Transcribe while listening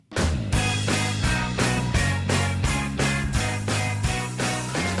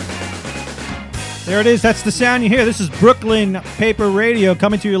There it is. That's the sound you hear. This is Brooklyn Paper Radio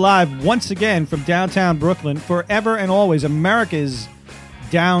coming to you live once again from downtown Brooklyn, forever and always America's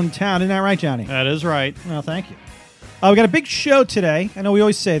downtown. Isn't that right, Johnny? That is right. Well, thank you. We got a big show today. I know we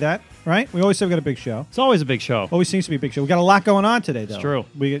always say that, right? We always say we got a big show. It's always a big show. Always seems to be a big show. We got a lot going on today, though. It's true.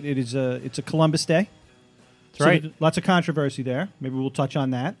 It's a Columbus Day. That's right. Lots of controversy there. Maybe we'll touch on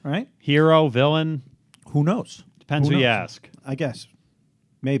that, right? Hero, villain. Who knows? Depends who you knows? ask. I guess.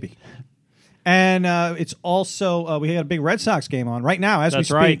 Maybe. And it's also, we got a big Red Sox game on right now as we That's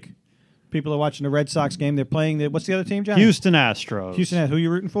speak. right. People are watching the Red Sox game. They're playing what's the other team, John? Houston Astros. Houston. Who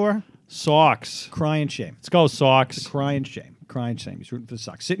you rooting for? Sox. Crying shame. Let's go, Sox. Crying shame. Crying shame. He's rooting for the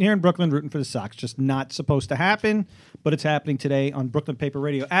Sox. Sitting here in Brooklyn rooting for the Sox. Just not supposed to happen, but it's happening today on Brooklyn Paper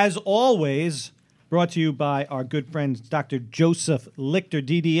Radio. As always, brought to you by our good friends Dr. Joseph Lichter,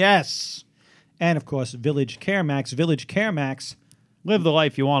 DDS, and, of course, Village Care Max. Village Care Max. Live the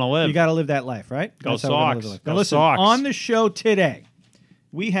life you want to live. You got to live that life, right? Go That's how we're gonna live Sox. the life. Go Now, listen, Sox. on the show today,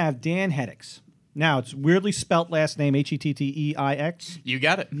 we have Dan Hettix. Now, it's weirdly spelt last name, Hetteix. You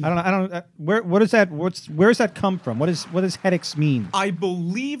got it. I don't. What is that? Where does that come from? What does Hettix mean? I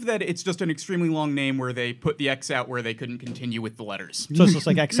believe that it's just an extremely long name where they put the X out where they couldn't continue with the letters. So it's just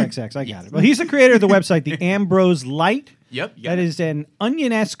like XXX. I got it. Well, he's the creator of the website, The Ambrose Light. Yep. That is an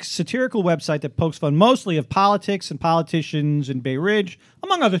onion-esque satirical website that pokes fun mostly of politics and politicians in Bay Ridge,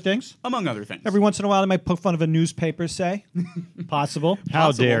 among other things. Among other things. Every once in a while, they might poke fun of a newspaper, say. Possible.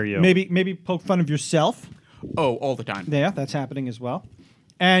 How dare you? Maybe poke fun of yourself. Oh, all the time. Yeah, that's happening as well.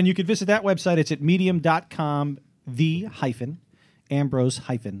 And you can visit that website. It's at medium.com,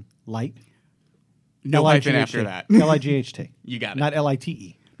 Ambrose-light. No hyphen L-I-G-H-T. after that. L-I-G-H-T. You got it. Not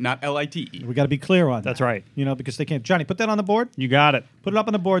L-I-T-E. Not L-I-T-E. We got to be clear on that. That's right. You know, because they can't. Johnny, put that on the board. You got it. Put it up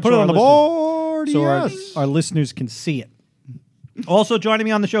on the board. Put so it on our the listeners- board. So Yes. our listeners can see it. Also joining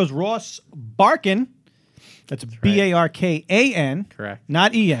me on the show is Ross Barkan. That's B-A-R-K-A-N. Correct.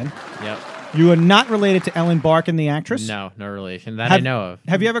 Not E-N. Yep. You are not related to Ellen Barkin, the actress? No relation. That I know of.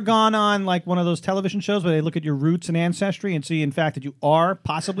 Have you ever gone on like one of those television shows where they look at your roots and ancestry and see, in fact, that you are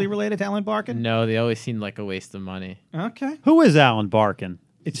possibly related to Ellen Barkin? No, they always seemed like a waste of money. Okay. Who is Alan Barkin?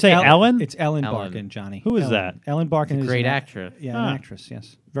 It's Say Ellen? It's Ellen Ellen. Barkin, Johnny. Who is Ellen. that? Ellen Barkin is Great an actress. Yeah, Huh. an actress,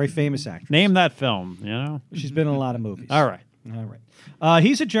 yes. Very famous actress. Name that film, you know? She's been in a lot of movies. All right. All right.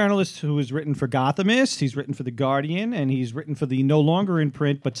 He's a journalist who has written for Gothamist, he's written for The Guardian, and he's written for the no longer in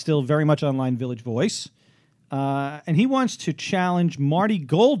print but still very much online Village Voice. And he wants to challenge Marty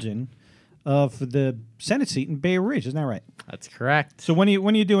Golden for the Senate seat in Bay Ridge. Isn't that right? That's correct. So when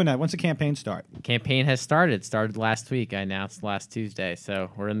are you doing that? When's the campaign start? Campaign has started. Started last week. I announced last Tuesday.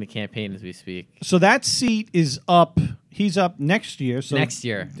 So we're in the campaign as we speak. So that seat is up. He's up next year. So Next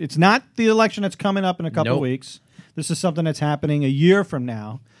year. It's not the election that's coming up in a couple Nope. weeks. This is something that's happening a year from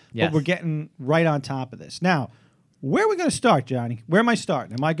now. Yes. But we're getting right on top of this. Now, where are we going to start, Johnny? Where am I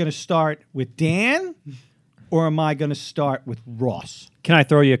starting? Am I going to start with Dan or am I going to start with Ross? Can I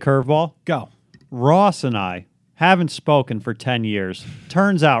throw you a curveball? Go. Ross and I haven't spoken for 10 years.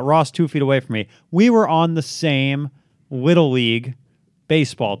 Turns out, Ross 2 feet away from me, we were on the same Little League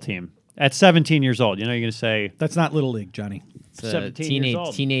baseball team at 17 years old. You know, you're going to say, That's not Little League, Johnny. It's a 17 years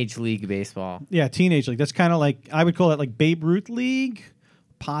old. teenage league baseball. Yeah, teenage league. That's kind of like, I would call it like Babe Ruth League,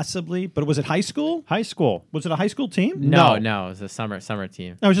 possibly. But was it high school? high school. Was it a high school team? No, it was a summer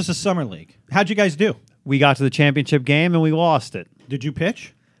team. No, it was just a summer league. How'd you guys do? We got to the championship game and we lost it. Did you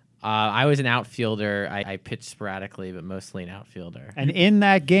pitch? I was an outfielder. I pitched sporadically, but mostly an outfielder. And in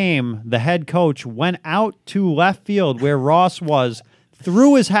that game, the head coach went out to left field where Ross was,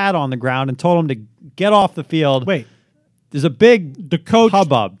 threw his hat on the ground, and told him to get off the field. Wait, There's a big the coach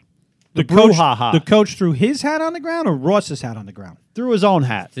hubbub. The coach, brouhaha. the coach threw his hat on the ground or Ross's hat on the ground? Threw his own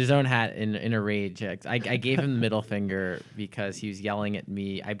hat. His own hat in a rage. I gave him the middle finger because he was yelling at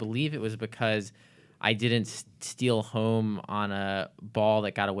me. I believe it was because I didn't steal home on a ball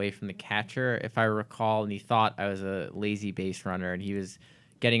that got away from the catcher, if I recall, and he thought I was a lazy base runner, and he was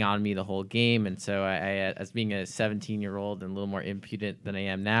getting on me the whole game. And so I as being a 17-year-old and a little more impudent than I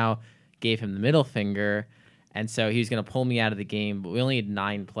am now, gave him the middle finger. And so he was going to pull me out of the game, but we only had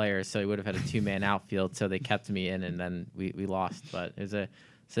 9 players, so he would have had a 2-man outfield. So they kept me in, and then we lost. But it was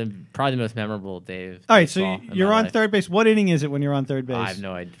probably the most memorable day of All right, so baseball in you're my on life. third base. What inning is it when you're on third base? I have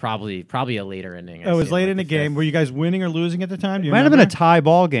no idea. Probably a later inning. Oh, it was see late like in the game. fifth. Were you guys winning or losing at the time? Do you Might have been a remember? tie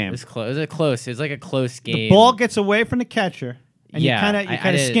ball It game. was close. It was like a close game. The ball gets away from the catcher, and Yeah, you I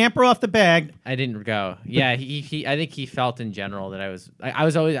kind of did- scamper off the bag. I didn't go. Yeah, he. I think he felt in general that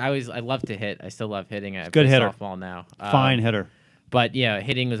I love to hit. I still love hitting. I good play hitter. softball now. Fine hitter. But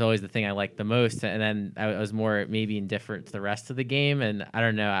hitting was always the thing I liked the most, and then I was more maybe indifferent to the rest of the game. And I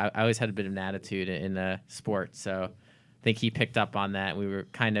don't know, I always had a bit of an attitude in sports, so I think he picked up on that. We were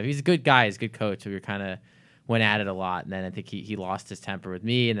he's a good guy, he's a good coach. We were kind of went at it a lot, and then I think he lost his temper with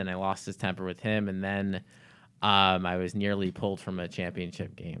me, and then I lost his temper with him, and then I was nearly pulled from a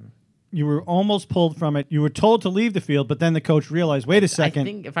championship game. You were almost pulled from it. You were told to leave the field, but then the coach realized, wait a second. I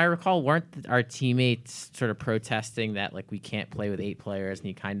think, if I recall, weren't our teammates sort of protesting that we can't play with 8 players, and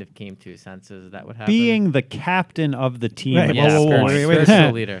he kind of came to his senses? Is that what happened? Being the captain of the team. Right. Yeah, Whoa, wait a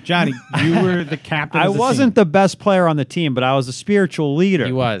second. leader. Johnny, you were the captain I of the wasn't team. the best player on the team, but I was a spiritual leader.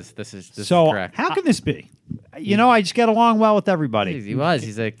 He was. This is So, correct. How can this be? I just get along well with everybody. He was.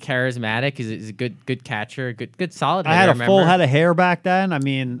 He's a charismatic. He's a good catcher. Good solid. I had hitter, a full remember? head of hair back then. I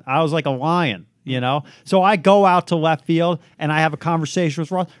mean, I was like a lion, So I go out to left field and I have a conversation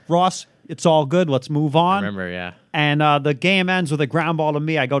with Ross. Ross, it's all good. Let's move I on. remember, yeah. And the game ends with a ground ball to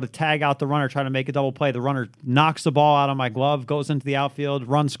me. I go to tag out the runner, try to make a double play. The runner knocks the ball out of my glove, goes into the outfield,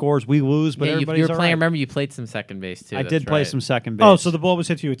 run scores, we lose, but Yeah, everybody's you were all playing. right. Remember, you played some second base too. I That's did play right. some second base. Oh, so the ball was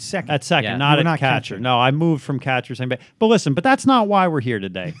hit to you at second. At second, Yeah. not You were at not catcher. catcher. No, I moved from catcher, second base. But listen, that's not why we're here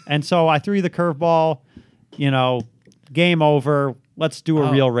today. And so I threw the curveball, game over. Let's do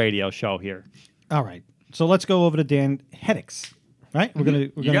a real radio show here. All right. So let's go over to Dan Heddix. Right? We're gonna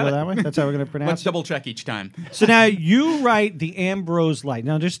got go it. that way. That's how we're gonna pronounce Let's it. double check each time. So now you write the Ambrose Light.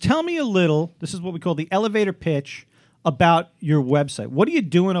 Now just tell me a little. This is what we call the elevator pitch about your website. What are you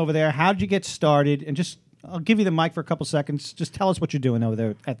doing over there? How did you get started? And I'll give you the mic for a couple seconds. Just tell us what you're doing over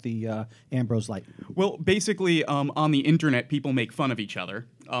there at the Ambrose Light. Well, basically, on the internet, people make fun of each other.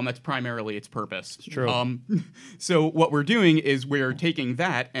 That's primarily its purpose. It's true. So what we're doing is we're taking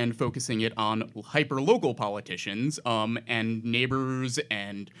that and focusing it on hyper-local politicians and neighbors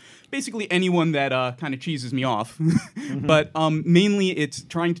and basically anyone that kind of cheeses me off. But mainly it's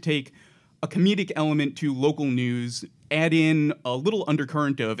trying to take a comedic element to local news, add in a little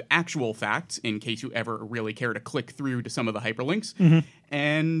undercurrent of actual facts in case you ever really care to click through to some of the hyperlinks,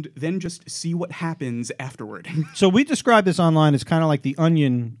 and then just see what happens afterward. So we describe this online as kind of like the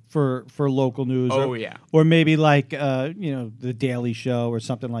Onion for local news. Oh, yeah. Or maybe like the Daily Show or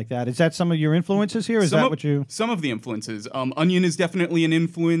something like that. Is that some of your influences here? Is that what you? Some of the influences. Onion is definitely an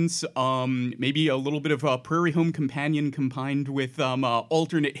influence. Maybe a little bit of Prairie Home Companion combined with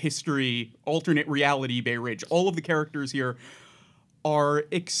alternate history, alternate reality Bay Ridge. All of the characters here are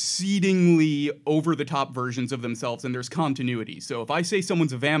exceedingly over-the-top versions of themselves, and there's continuity. So if I say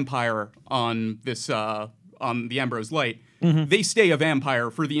someone's a vampire on this on the Ambrose Light, they stay a vampire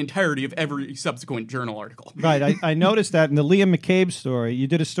for the entirety of every subsequent journal article. Right. I noticed that in the Liam McCabe story. You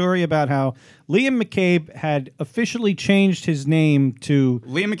did a story about how Liam McCabe had officially changed his name to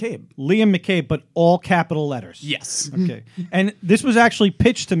Liam McCabe. Liam McCabe, but all capital letters. Yes. Okay. And this was actually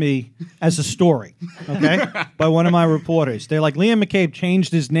pitched to me as a story, okay, by one of my reporters. They're like, Liam McCabe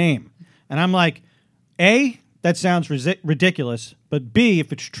changed his name. And I'm like, A, that sounds ridiculous, but B,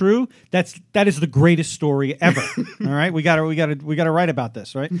 if it's true, that is the greatest story ever. All right? We got to write about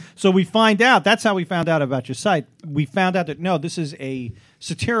this, right? So we find out, that's how we found out about your site. We found out that no, this is a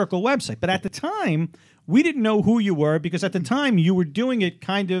satirical website. But at the time, we didn't know who you were because at the time you were doing it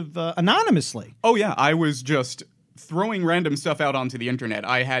kind of anonymously. Oh, yeah. I was just throwing random stuff out onto the internet.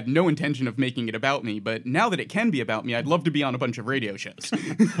 I had no intention of making it about me, but now that it can be about me, I'd love to be on a bunch of radio shows.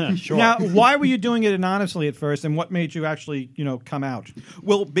 Sure. Now, why were you doing it anonymously at first, and what made you actually, come out?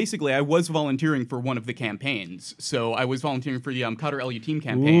 Well, basically, I was volunteering for one of the campaigns. So I was volunteering for the Cotter LU team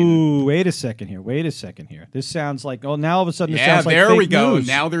campaign. Ooh, wait a second here. This sounds like, now all of a sudden it Yeah, sounds like there fake we go. news.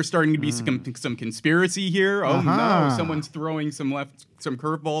 Now there's starting to be some conspiracy here. Oh no, someone's throwing some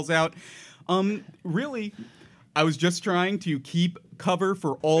curveballs out. Really, I was just trying to keep cover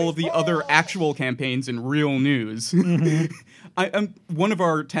for all of the other actual campaigns and real news. One of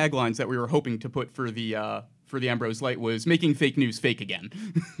our taglines that we were hoping to put for the Ambrose Light was "Making fake news fake again."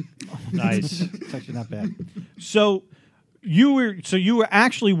 Nice. It's actually not bad. So you were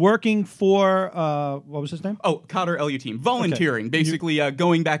actually working for what was his name? Oh, Cotter LU team. Volunteering, basically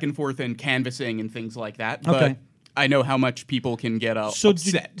going back and forth and canvassing and things like that. But Okay. I know how much people can get So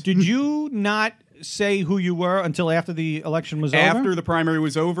upset. did you not say who you were until after the election was over? After the primary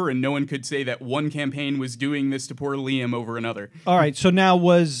was over and no one could say that one campaign was doing this to poor Liam over another. All right. So now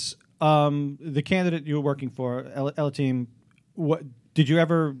was the candidate you were working for, L team, what Did you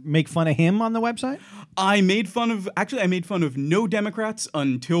ever make fun of him on the website? I made fun of no Democrats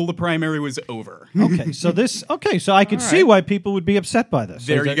until the primary was over. Okay, so I could see why people would be upset by this.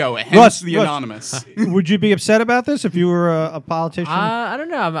 There So you go. Hence Russ, the Russ, anonymous. Would you be upset about this if you were a politician? I don't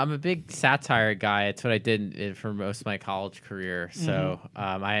know. I'm a big satire guy. It's what I did for most of my college career. So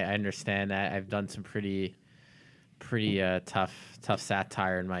I understand that. I've done some pretty tough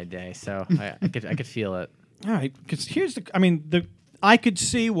satire in my day. So I could feel it. All right, because I could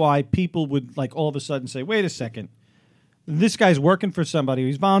see why people would like all of a sudden say, "Wait a second, this guy's working for somebody,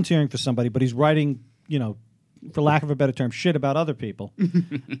 he's volunteering for somebody, but he's writing, for lack of a better term, shit about other people."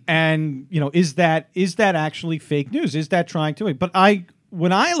 And is that actually fake news? Is that trying to? But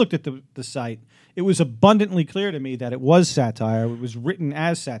when I looked at the site, it was abundantly clear to me that it was satire. It was written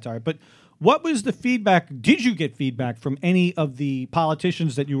as satire, but. What was the feedback? Did you get feedback from any of the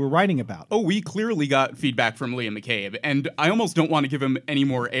politicians that you were writing about? Oh, we clearly got feedback from Liam McCabe, and I almost don't want to give him any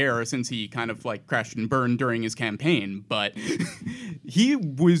more air since he kind of like crashed and burned during his campaign, but he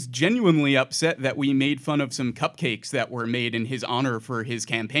was genuinely upset that we made fun of some cupcakes that were made in his honor for his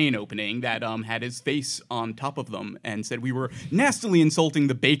campaign opening that had his face on top of them, and said we were nastily insulting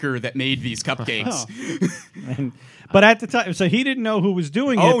the baker that made these cupcakes. But at the time, so he didn't know who was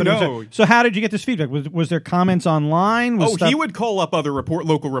doing it. Oh, but no. So how did you get this feedback? Was there comments online? He would call up other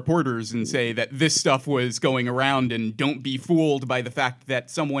local reporters and say that this stuff was going around, and don't be fooled by the fact that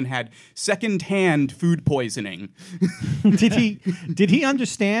someone had secondhand food poisoning. Did he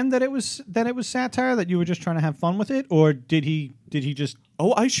understand that it was satire, that you were just trying to have fun with it, or did he just?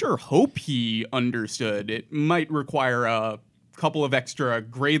 Oh, I sure hope he understood. It might require a couple of extra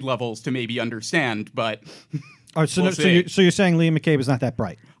grade levels to maybe understand, but. Or so, We'll so, see. you're saying Liam McCabe is not that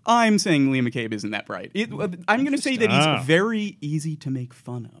bright? I'm saying Liam McCabe isn't that bright. I'm going to say that he's very easy to make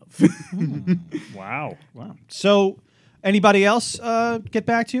fun of. Wow. So, anybody else get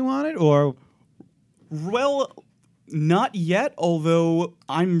back to you on it, or? Well, not yet, although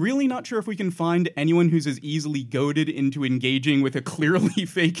I'm really not sure if we can find anyone who's as easily goaded into engaging with a clearly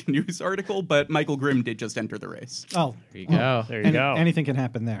fake news article, but Michael Grimm did just enter the race. Oh, There you go. There you go. Anything can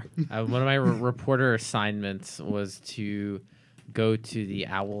happen there. One of my reporter assignments was to go to the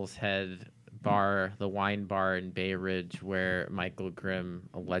Owl's Head bar, the wine bar in Bay Ridge, where Michael Grimm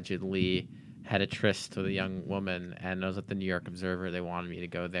allegedly had a tryst with a young woman, and I was at the New York Observer. They wanted me to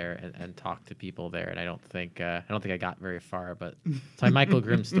go there and talk to people there, and I don't think I got very far. But it's my Michael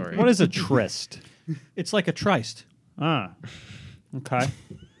Grimm story. What is a tryst? It's like a tryst. Okay.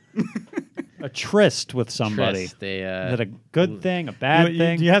 A tryst with somebody. Tryst, they, Is it a good thing, a bad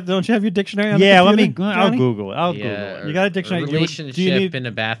thing? Don't you have your dictionary on the Yeah, let me. computer, I'll Johnny? Google it. I'll yeah, Google it. You got a dictionary. Do you relationship need- in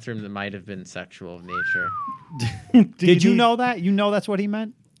a bathroom that might have been sexual of nature. Did you need- know that? You know that's what he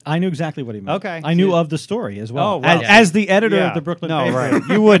meant? I knew exactly what he meant. Okay. I knew of the story as well. Oh, wow. As the editor Yeah. of the Brooklyn No, paper. right.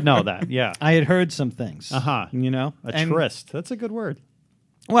 You would know that. Yeah. I had heard some things. Uh-huh. A And- tryst. That's a good word.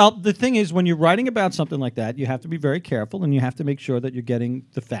 Well, the thing is, when you're writing about something like that, you have to be very careful, and you have to make sure that you're getting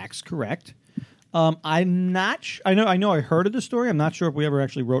the facts correct. I'm not. I know. I heard of the story. I'm not sure if we ever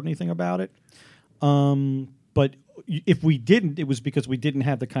actually wrote anything about it. But if we didn't, it was because we didn't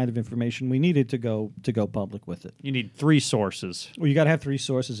have the kind of information we needed to go public with it. You need 3 sources. Well, you got to have 3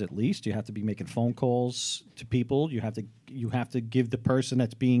 sources at least. You have to be making phone calls to people. You have to give the person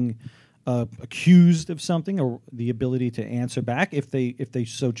that's being accused of something or the ability to answer back if they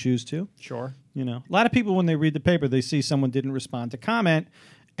so choose to. Sure. A lot of people when they read the paper, they see someone didn't respond to comment,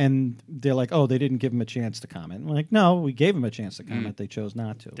 and they're like, "Oh, they didn't give him a chance to comment." I'm like, no, we gave him a chance to comment. They chose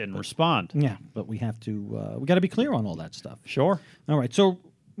not to. Didn't But- respond. Yeah, but we have to. We got to be clear on all that stuff. Sure. All right. So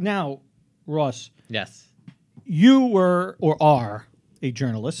now, Ross, Yes, you were or are a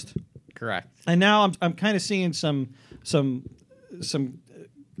journalist. correct. And now I'm kind of seeing some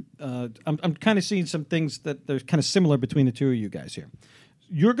I'm kind of seeing some things that they're kind of similar between the two of you guys here.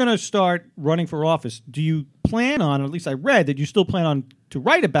 You're going to start running for office. Do you plan on, or at least I read that you still plan on to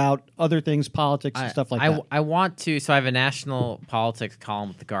write about other things, politics and stuff like that? I want to. So I have a national politics column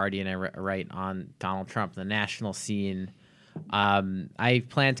with The Guardian. I write on Donald Trump, the national scene. I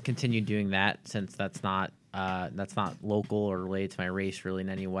plan to continue doing that since that's not local or related to my race really in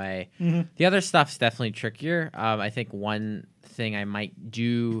any way. Mm-hmm. The other stuff's definitely trickier. I think one thing I might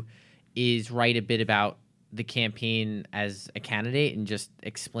do is write a bit about the campaign as a candidate and just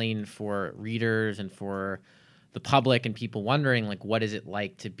explain for readers and for the public and people wondering, like, what is it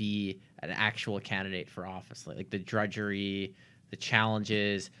like to be an actual candidate for office? Like the drudgery, the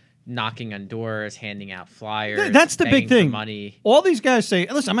challenges, knocking on doors, handing out flyers. That's the begging big thing. for money. All these guys say,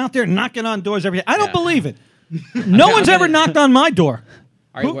 "Listen, I'm out there knocking on doors every day." I don't believe it. No one's ever knocked on my door.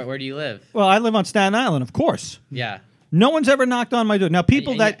 All right, where do you live? Well, I live on Staten Island, of course. Yeah. No one's ever knocked on my door. Now,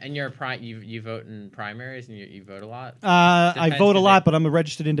 people and you're you vote in primaries and you vote a lot. I Depends, vote a 'cause lot, but I'm a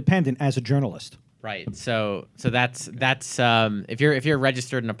registered independent as a journalist. Right. So that's if you're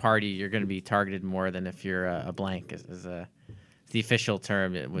registered in a party, you're going to be targeted more than if you're a blank. Is the official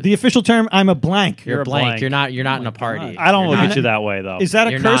term. The official term, I'm a blank. You're a blank. blank. You're not in my a party. God. I don't You're look not- at you that way, though. Is that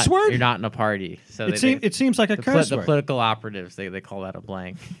a you're curse not, word? You're not in a party. So It seems like a curse the word. political operatives they call that a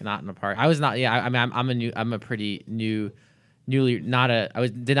blank, not in a party. I was not. Yeah, I mean I'm a pretty newly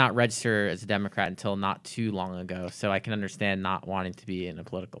did not register as a Democrat until not too long ago, so I can understand not wanting to be in a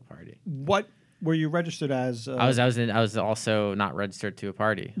political party. What were you registered as? I was also not registered to a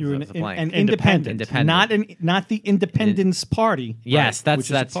party. You were so an, it's a blank. an independent, Independent. not the Independence Party. Yes, which is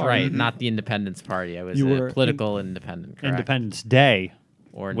a that's party. right. Not the Independence Party. I was You a were political independent. Correct. Independence Day.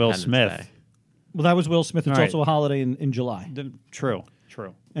 Or Will Independence Smith. Day. Well, that was Will Smith. It's Right. also a holiday in July, True.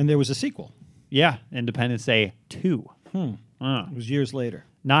 and there was a sequel. Yeah, Independence Day 2. It was years later.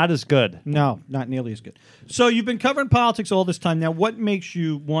 Not as good. No, not nearly as good. So you've been covering politics all this time. Now, what makes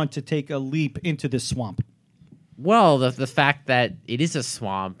you want to take a leap into this swamp? Well, the fact that it is a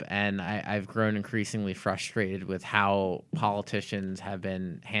swamp, and I've grown increasingly frustrated with how politicians have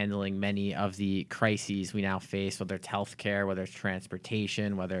been handling many of the crises we now face, whether it's healthcare, whether it's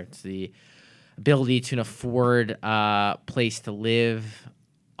transportation, whether it's the ability to afford a place to live.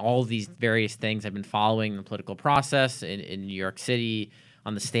 All these various things I've been following the political process in New York City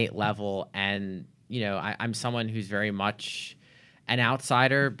on the state level, and I'm someone who's very much an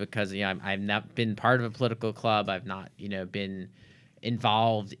outsider because I've not been part of a political club. I've not been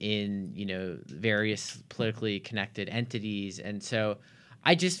involved in various politically connected entities, and so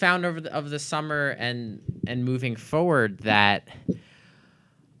I just found over the summer and moving forward that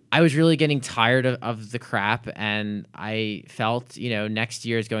I was really getting tired of the crap, and I felt, next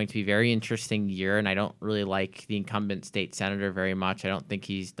year is going to be a very interesting year, and I don't really like the incumbent state senator very much. I don't think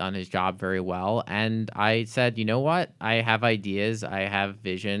he's done his job very well, and I said, you know what? I have ideas. I have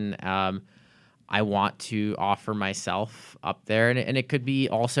vision. I want to offer myself up there, and it could be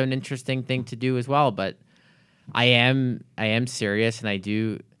also an interesting thing to do as well, but I am serious, and I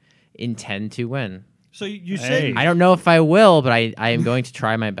do intend to win. So you said, Hey. I don't know if I will, but I am going to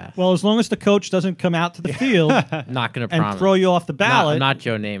try my best. well, as long as the coach doesn't come out to the field I'm not going to and promise. throw you off the ballot, I'm not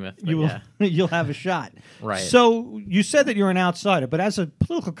Joe Namath. But you will, yeah. you'll have a shot. Right. So you said that you're an outsider, but as a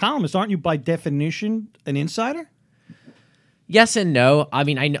political columnist, aren't you by definition an insider? Yes and no. I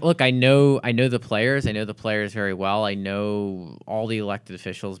mean, I know the players. I know the players very well. I know all the elected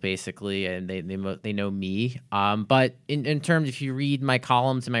officials basically, and they know me. But in terms, if you read my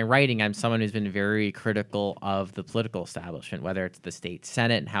columns and my writing, I'm someone who's been very critical of the political establishment, whether it's the state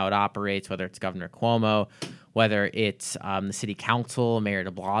senate and how it operates, whether it's Governor Cuomo, whether it's the city council, Mayor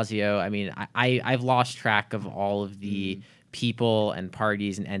De Blasio. I mean, I've lost track of all of the people and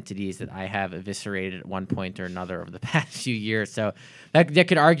parties and entities that I have eviscerated at one point or another over the past few years. So that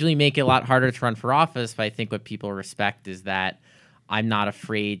could arguably make it a lot harder to run for office. But I think what people respect is that I'm not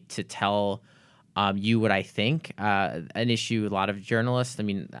afraid to tell you what I think. An issue with a lot of journalists. I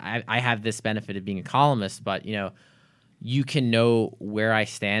mean, I have this benefit of being a columnist, but you can know where I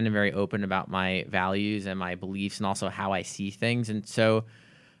stand and very open about my values and my beliefs and also how I see things. And so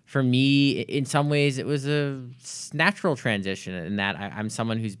for me, in some ways, it was a natural transition in that I'm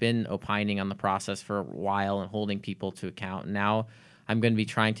someone who's been opining on the process for a while and holding people to account. And now I'm going to be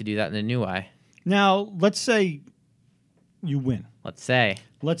trying to do that in a new way. Now, let's say you win. Let's say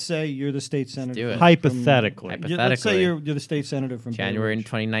Let's say you're the state senator. do it. Hypothetically. Let's say you're the state senator from January Baton Rouge.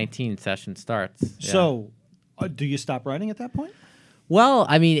 2019 session starts. Yeah. So, do you stop writing at that point? Well,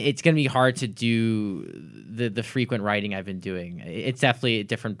 I mean, it's going to be hard to do the frequent writing I've been doing. It's definitely a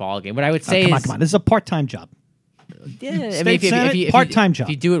different ballgame. What I would say Come is, on. This is a part-time job. yeah, I mean, State Senate, part-time job. If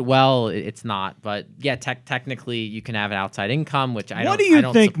you do it well, it's not. But yeah, technically, you can have an outside income, which I don't. What do you I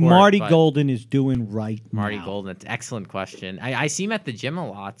don't think support, Marty but Golden is doing right Marty now? Golden, that's an excellent question. I see him at the gym a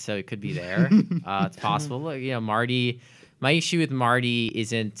lot, so it could be there. It's possible. Look, Marty. My issue with Marty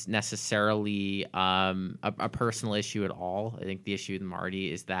isn't necessarily a personal issue at all. I think the issue with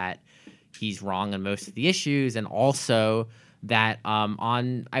Marty is that he's wrong on most of the issues, and also that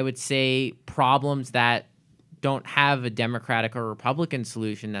on, I would say, problems that don't have a Democratic or Republican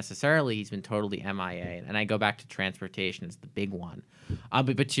solution necessarily, he's been totally MIA. And I go back to transportation as the big one.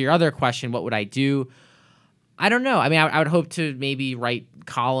 But to your other question, what would I do? I don't know. I mean, I would hope to maybe write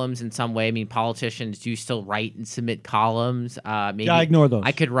columns in some way. I mean, politicians do still write and submit columns. Maybe Yeah, I ignore those.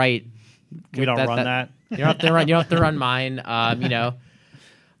 I could write. We don't run that. You don't have to run. You don't have to run mine.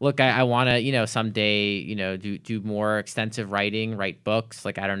 look, I want to, someday, do more extensive writing, write books.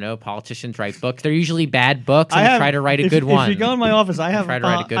 Like, I don't know, politicians write books. They're usually bad books, and I try to write a good one. If you go in my office, I have try to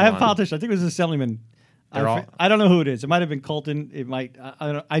write a good I have one. politicians. I think it was Assemblyman. I don't know who it is. It might have been Colton. It might. I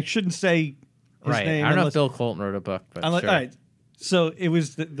don't know. I shouldn't say his Right. name. I don't know if unless- Bill Colton wrote a book, but All sure. right. So it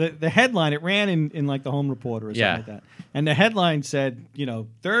was the headline. It ran in like the Home Reporter or something Yeah. like that. And the headline said,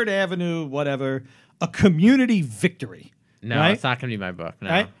 3rd Avenue, whatever, a community victory. No, right? it's not going to be my book. No.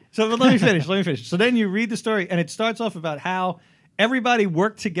 Right? So let me finish. So then you read the story, and it starts off about how everybody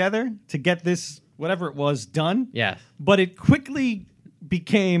worked together to get this, whatever it was, done. Yes. But it quickly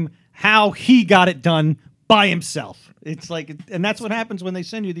became how he got it done by himself. It's like, and that's what happens when they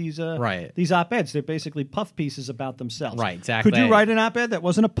send you these Right. these op-eds. They're basically puff pieces about themselves. Right, exactly. Could you write an op-ed that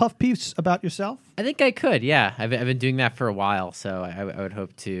wasn't a puff piece about yourself? I think I could, yeah. I've been doing that for a while, so I would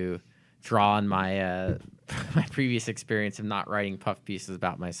hope to draw on my my previous experience of not writing puff pieces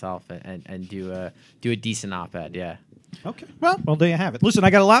about myself and do a decent op-ed, yeah. Okay. Well, there you have it. Listen, I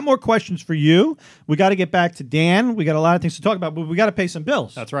got a lot more questions for you. We got to get back to Dan. We got a lot of things to talk about, but we got to pay some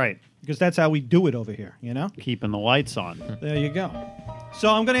bills. That's right. Because that's how we do it over here, Keeping the lights on. There you go.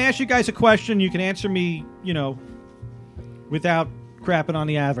 So I'm going to ask you guys a question. You can answer me, without crapping on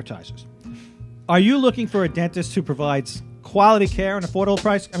the advertisers. Are you looking for a dentist who provides quality care and affordable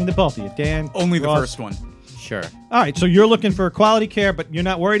price? I mean, the both of you, Dan. Only the Ross. first one. Sure. All right, so you're looking for quality care, but you're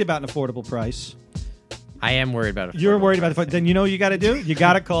not worried about an affordable price. I am worried about it. You're worried about the then you know what you got to do? You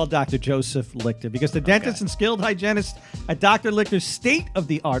got to call Dr. Joseph Lichter because the dentists and skilled hygienists at Dr. Lichter's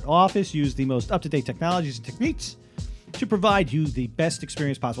state-of-the-art office use the most up-to-date technologies and techniques to provide you the best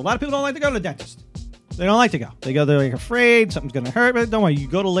experience possible. A lot of people don't like to go to the dentist. They don't like to go. They're like afraid something's going to hurt, but don't worry. You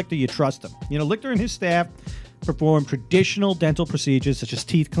go to Lichter, you trust him. Lichter and his staff perform traditional dental procedures such as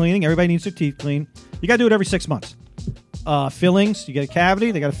teeth cleaning. Everybody needs their teeth clean. You got to do it every 6 months. Fillings, you get a cavity,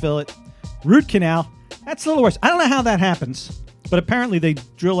 they got to fill it. Root canal. That's a little worse. I don't know how that happens, but apparently they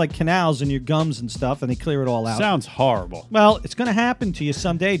drill like canals in your gums and stuff, and they clear it all out. Sounds horrible. Well, it's going to happen to you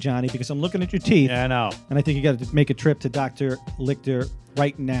someday, Johnny, because I'm looking at your teeth, Yeah, I know. and I think you got to make a trip to Dr. Lichter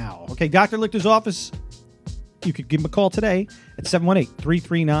right now. Okay, Dr. Lichter's office, you could give him a call today at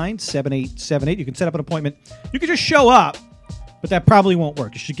 718-339-7878. You can set up an appointment. You can just show up, but that probably won't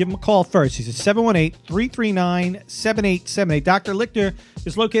work. You should give him a call first. He's at 718-339-7878. Dr. Lichter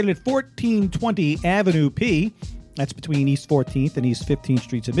is located at 1420 Avenue P. That's between East 14th and East 15th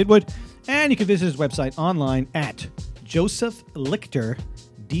Streets in Midwood. And you can visit his website online at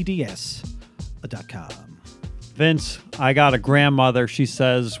josephlichterdds.com. Vince, I got a grandmother. She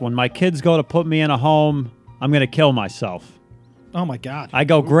says, when my kids go to put me in a home, I'm going to kill myself. Oh, my God. I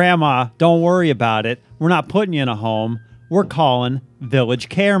go, Grandma, don't worry about it. We're not putting you in a home. We're calling Village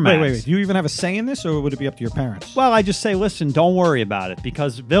Care Max. Wait. Do you even have a say in this, or would it be up to your parents? Well, I just say, listen, don't worry about it,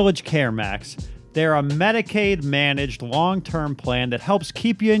 because Village Care Max, they're a Medicaid-managed long-term plan that helps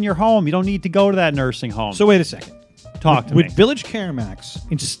keep you in your home. You don't need to go to that nursing home. So wait a second. Talk to With me. Village Care Max,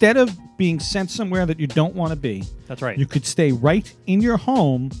 instead of being sent somewhere that you don't want to be, That's right. you could stay right in your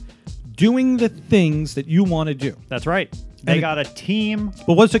home doing the things that you want to do. That's right. They And got a team.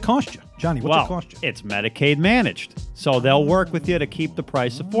 But what's it cost you? Johnny, what's Well, it cost you? it's Medicaid managed. So they'll work with you to keep the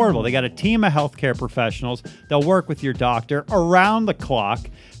price affordable. They got a team of healthcare professionals. They'll work with your doctor around the clock,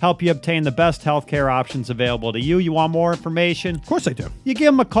 help you obtain the best healthcare options available to you. You want more information? Of course I do. You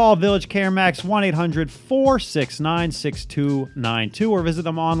give them a call, Village Care Max, 1-800-469-6292, or visit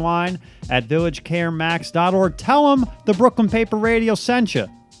them online at villagecaremax.org. Tell them the Brooklyn Paper Radio sent you.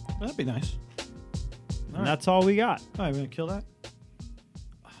 That'd be nice. And that's all we got. All right, we're going to kill that.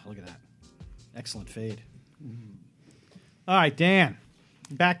 Oh, look at that. Excellent fade. All right, Dan,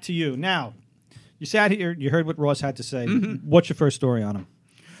 back to you. Now, you sat here, you heard what Ross had to say. What's your first story on him?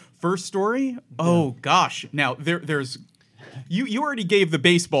 First story? Oh gosh. Now there's you already gave the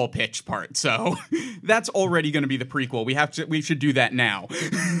baseball pitch part, so that's already going to be the prequel. We should do that now.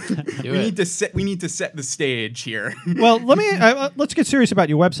 We need to set the stage here. Well, let's get serious about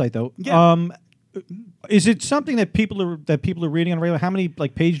your website, though. Yeah. Is it something that people are reading on a regular? How many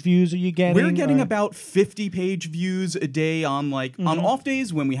page views are you getting? We're getting about 50 page views a day on on off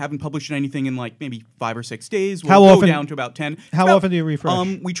days when we haven't published anything in maybe 5 or 6 days. We'll go down to about 10. How often do you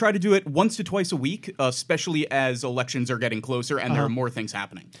refresh? We try to do it once to twice a week, especially as elections are getting closer and there are more things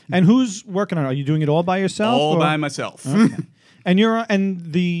happening. And who's working on it? Are you doing it all by yourself? All or? by myself. Okay. And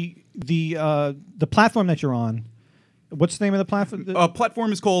the platform that you're on. What's the name of the platform?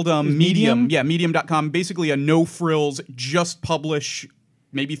 Platform is called Medium. Medium? Yeah, medium.com. Basically a no frills, just publish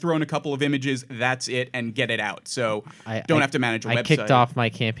maybe throw in a couple of images, that's it, and get it out. So don't have to manage a website. I kicked off my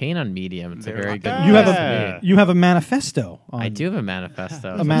campaign on Medium. It's a very good. You have a manifesto. I do have a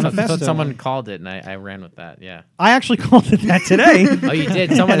manifesto. A manifesto. Someone called it, and I ran with that. Yeah. I actually called it that today. Oh, you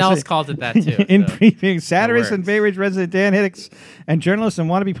did? Someone else called it that too. In so. briefing, satirist and Bay Ridge resident Dan Hiddix and journalist and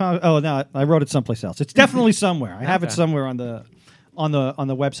wannabe. Oh no, I wrote it someplace else. It's definitely somewhere. I have it somewhere on the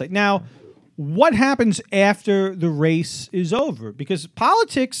website. Now, what happens after the race is over? Because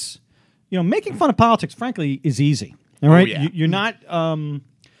politics, making fun of politics, frankly, is easy. All right, yeah. You're not.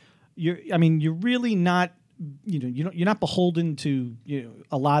 You're really not. You're not beholden to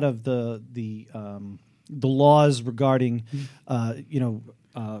a lot of the laws regarding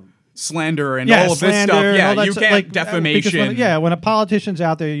slander and all of this stuff. Yeah, you can't defamation. When a politician's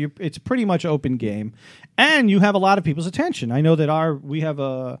out there, it's pretty much open game, and you have a lot of people's attention. I know that we have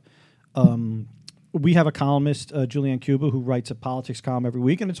a columnist, Julianne Cuba, who writes a politics column every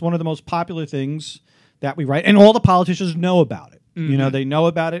week, and it's one of the most popular things that we write, and all the politicians know about it. Mm-hmm. They know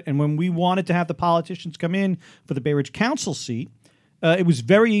about it, and when we wanted to have the politicians come in for the Bay Ridge Council seat, it was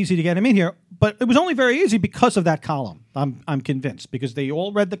very easy to get them in here, but it was only very easy because of that column. I'm convinced, because they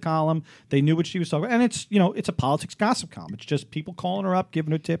all read the column, they knew what she was talking about, and it's a politics gossip column. It's just people calling her up,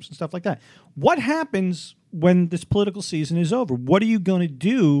 giving her tips and stuff like that. What happens when this political season is over? What are you going to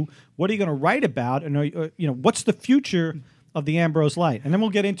do? What are you going to write about? And what's the future of the Ambrose Light? And then we'll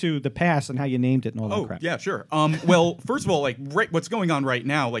get into the past and how you named it and all that crap. Yeah, sure. Well, first of all, what's going on right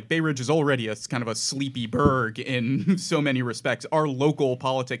now, Bay Ridge is already a kind of a sleepy burg in so many respects. Our local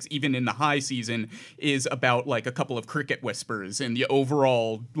politics, even in the high season, is about a couple of cricket whispers in the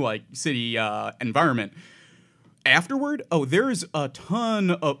overall city environment. Afterward, there's a ton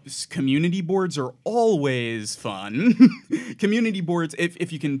of community boards are always fun. Community boards,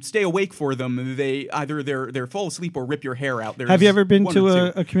 if you can stay awake for them, they either they're fall asleep or rip your hair out. Have you ever been to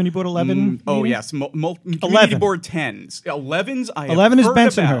a community board 11? Yes, community board 10s, 11s. 11 is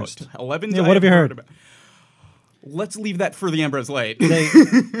Bensonhurst. 11s. Yeah, what have you heard about. Let's leave that for the Ambrose Light.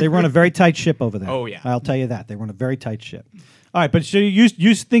 They run a very tight ship over there. Oh yeah, I'll tell you that they run a very tight ship. All right, but so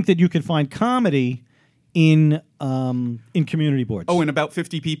you think that you can find comedy in community boards? And about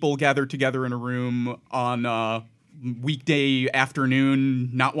 50 people gathered together in a room on weekday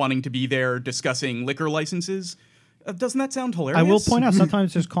afternoon, not wanting to be there, discussing liquor licenses. Doesn't that sound hilarious? I will point out,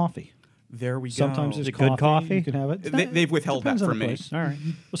 sometimes there's coffee. There we go. Sometimes there's good coffee. You can have it. They've withheld that from me. All right.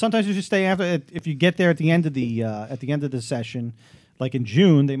 Well, sometimes you just stay after. If you get there at the end of the session, like in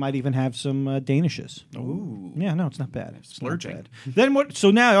June, they might even have some Danishes. Ooh. Yeah, no, it's not bad. It's splurging. not bad. Then what?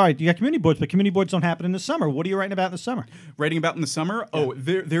 So now, all right, you got community boards, but community boards don't happen in the summer. What are you writing about in the summer? Writing about in the summer? Yeah.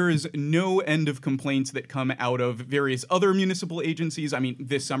 There is no end of complaints that come out of various other municipal agencies. I mean,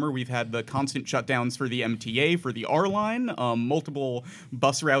 this summer we've had the constant shutdowns for the MTA, for the R line, multiple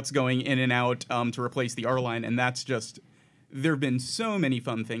bus routes going in and out to replace the R line, and that's just, there have been so many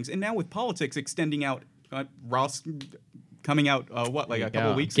fun things. And now with politics extending out, Ross coming out, a couple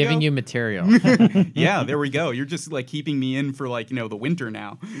of weeks ago? Giving you material. Yeah, there we go. You're just keeping me in for the winter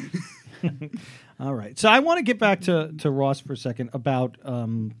now. All right. So I want to get back to Ross for a second about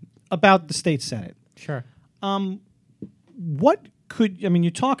the state Senate. Sure. You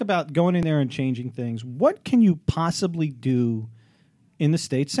talk about going in there and changing things. What can you possibly do in the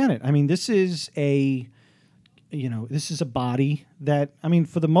state Senate? I mean, this is a body that,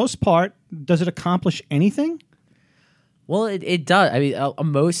 for the most part, does it accomplish anything? Well, it does. I mean,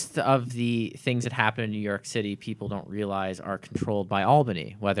 most of the things that happen in New York City, people don't realize are controlled by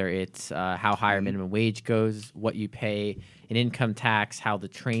Albany, whether it's how high our minimum wage goes, what you pay in income tax, how the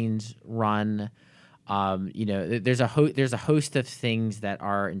trains run. There's a host of things that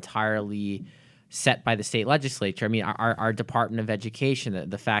are entirely set by the state legislature. I mean, our Department of Education,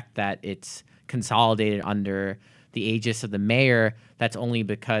 the fact that it's consolidated under the aegis of the mayor, that's only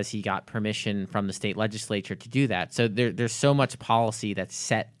because he got permission from the state legislature to do that. So there's so much policy that's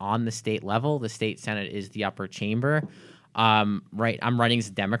set on the state level. The state Senate is the upper chamber. Right, I'm running as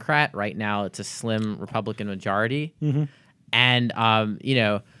a Democrat. Right now it's a slim Republican majority. Mm-hmm. And,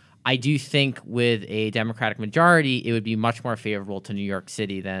 I do think with a Democratic majority, it would be much more favorable to New York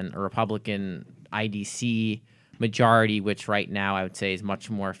City than a Republican IDC majority, which right now I would say is much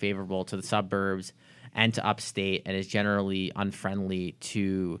more favorable to the suburbs and to upstate, and is generally unfriendly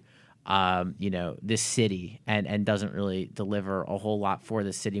to, this city, and doesn't really deliver a whole lot for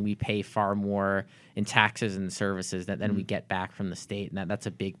the city. We pay far more in taxes and services than we get back from the state, and that's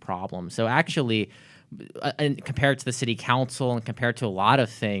a big problem. So actually, and compared to the city council and compared to a lot of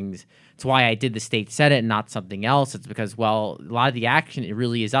things, it's why I did the state Senate and not something else. It's because, a lot of the action, it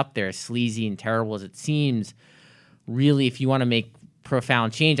really is up there, as sleazy and terrible as it seems. Really, if you want to make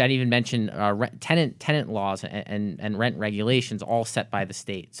profound change. I didn't even mention tenant laws and rent regulations, all set by the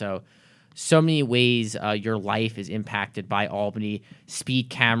state. So many ways your life is impacted by Albany. Speed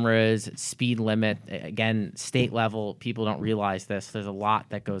cameras, speed limit, again, state level. People don't realize this. There's a lot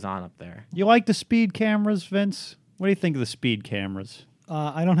that goes on up there. You like the speed cameras, Vince? What do you think of the speed cameras?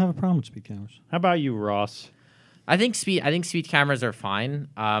 I don't have a problem with speed cameras. How about you, Ross? I think speed cameras are fine.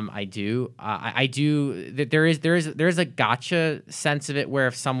 I do. I do. There is a gotcha sense of it where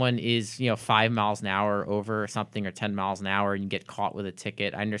if someone is 5 miles an hour over something or 10 miles an hour and you get caught with a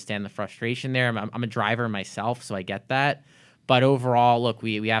ticket, I understand the frustration there. I'm a driver myself, so I get that. But overall, look,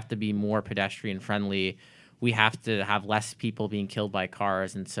 we have to be more pedestrian friendly. We have to have less people being killed by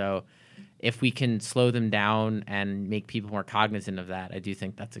cars, and so if we can slow them down and make people more cognizant of that, I do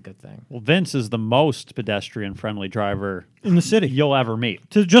think that's a good thing. Well, Vince is the most pedestrian-friendly driver In the city. you'll ever meet.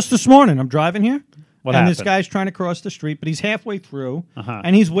 Just this morning, I'm driving here, What and this happened? guy's trying to cross the street, but he's halfway through, Uh-huh.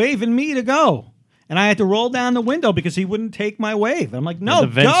 and he's waving me to go. And I had to roll down the window because he wouldn't take my wave. I'm like, no, The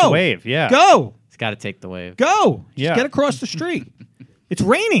Vince go. wave, yeah. Go. It's got to take the wave. Go. Just Yeah. get across the street. It's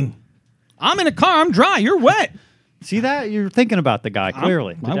raining. I'm in a car. I'm dry. You're wet. See that? You're thinking about the guy,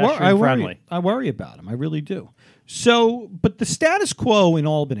 clearly. Pedestrian-friendly. I worry about him. I really do. So, but the status quo in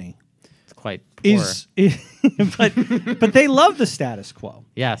Albany It's quite poor. but they love the status quo.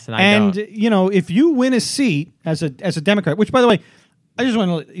 Yes, and I And don't. if you win a seat as a Democrat, which by the way, I just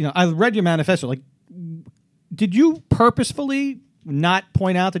want to I read your manifesto. Like, did you purposefully not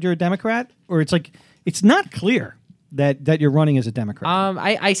point out that you're a Democrat, or it's not clear that you're running as a Democrat?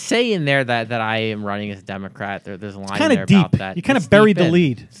 I say in there that I am running as a Democrat. There's a line Kind in there of deep. about that. You kind It's of buried deep the in.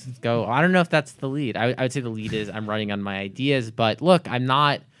 lead. Let's go. I don't know if that's the lead. I would say the lead is I'm running on my ideas. But look, I'm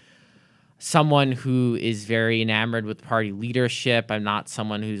not someone who is very enamored with party leadership. I'm not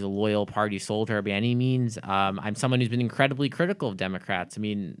someone who's a loyal party soldier by any means. I'm someone who's been incredibly critical of Democrats. I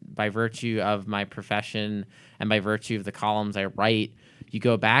mean, by virtue of my profession and by virtue of the columns I write, you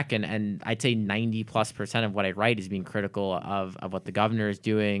go back and I'd say 90+% of what I write is being critical of what the governor is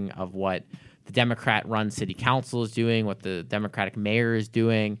doing, of what the Democrat-run city council is doing, what the Democratic mayor is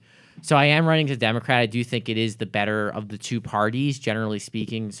doing. So I am running as a Democrat. I do think it is the better of the two parties, generally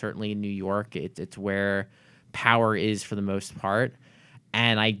speaking. Certainly in New York, it's where power is for the most part.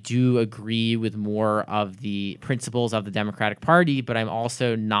 And I do agree with more of the principles of the Democratic Party, but I'm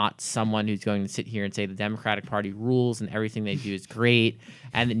also not someone who's going to sit here and say the Democratic Party rules and everything they do is great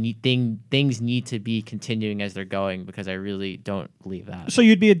and that things need to be continuing as they're going, because I really don't believe that. So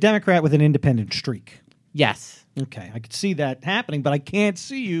you'd be a Democrat with an independent streak. Yes. Okay, I could see that happening, but I can't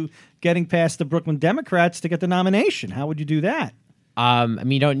see you getting past the Brooklyn Democrats to get the nomination. How would you do that? I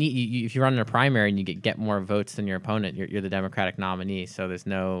mean, you don't need if you run in a primary and you get more votes than your opponent, you're the Democratic nominee. So there's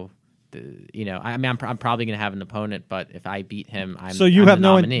no, I mean, I'm probably going to have an opponent, but if I beat him, I'm So you I'm have the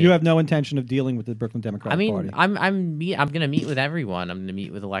no nominee. you have no intention of dealing with the Brooklyn Democratic I mean, Party. I'm going to meet with everyone. I'm going to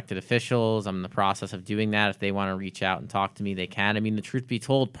meet with elected officials. I'm in the process of doing that. If they want to reach out and talk to me, they can. I mean, the truth be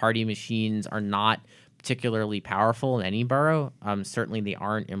told, party machines are not particularly powerful in any borough. Certainly they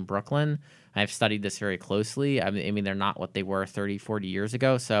aren't in Brooklyn. I've studied this very closely. I mean, they're not what they were 30, 40 years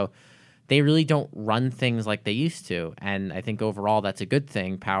ago. So they really don't run things like they used to. And I think overall that's a good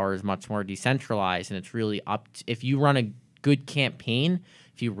thing. Power is much more decentralized, and it's really if you run a good campaign,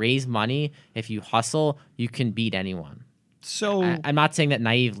 if you raise money, if you hustle, you can beat anyone. So I'm not saying that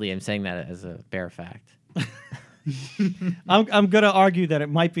naively. I'm saying that as a bare fact. I'm going to argue that it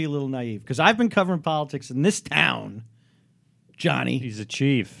might be a little naive because I've been covering politics in this town, Johnny, He's a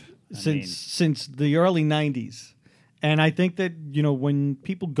chief. since the early 90s. And I think that, when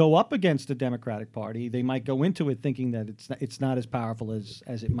people go up against the Democratic Party, they might go into it thinking that it's not as powerful as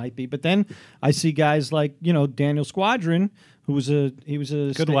it might be. But then I see guys like, Daniel Squadron, he was a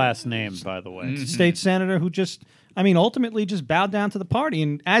Good last name, by the way. state senator who ultimately just bowed down to the party.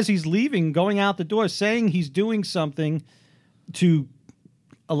 And as he's leaving, going out the door, saying he's doing something to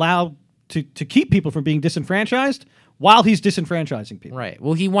allow to keep people from being disenfranchised while he's disenfranchising people. Right.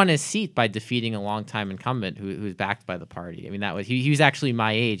 Well, he won his seat by defeating a longtime incumbent who was backed by the party. I mean, that was he was actually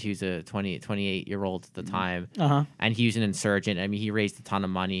my age. He was a 28-year-old at the time, and he was an insurgent. I mean, he raised a ton of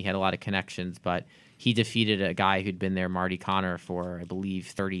money. He had a lot of connections, but he defeated a guy who'd been there, Marty Connor, for I believe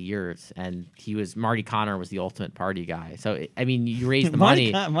 30 years, and Marty Connor was the ultimate party guy. So I mean, you raise the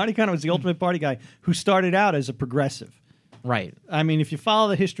money, Marty Connor was the ultimate party guy who started out as a progressive. right? I mean, if you follow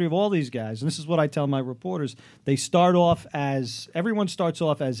the history of all these guys, and this is what I tell my reporters, they start off everyone starts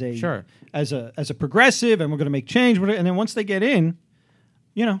off as a Sure. as a progressive, and we're going to make change. And then once they get in,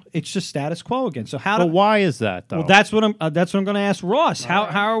 it's just status quo again. So how? But why is that though? Well, that's what I'm going to ask Ross. How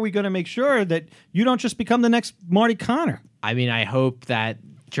are we going to make sure that you don't just become the next Marty Connor? I mean, I hope that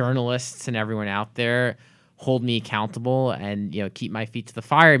journalists and everyone out there hold me accountable and keep my feet to the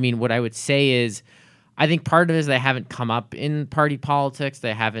fire. I mean, what I would say is, I think part of it is they haven't come up in party politics.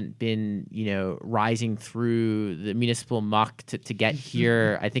 They haven't been, rising through the municipal muck to get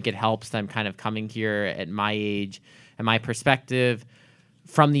here. I think it helps them kind of coming here at my age and my perspective.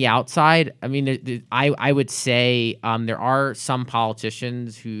 From the outside, I mean, I would say there are some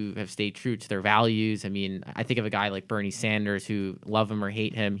politicians who have stayed true to their values. I mean, I think of a guy like Bernie Sanders, who, love him or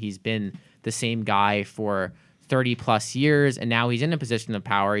hate him, he's been the same guy for 30 plus years, and now he's in a position of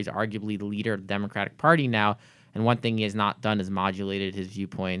power. He's arguably the leader of the Democratic Party now, and one thing he has not done is modulated his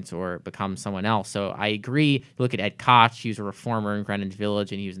viewpoints or become someone else. So I agree. Look at Ed Koch. He was a reformer in Greenwich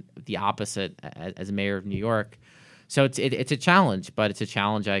Village, and he was the opposite as mayor of New York. So it's a challenge, but it's a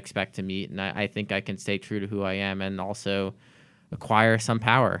challenge I expect to meet, and I think I can stay true to who I am and also acquire some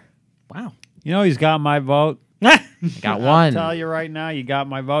power. Wow. He's got my vote. I got one. I'll tell you right now, you got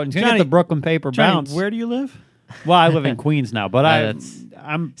my vote. He's going to Johnny- get the Brooklyn paper Johnny, bounce. where do you live? Well, I live in Queens now, but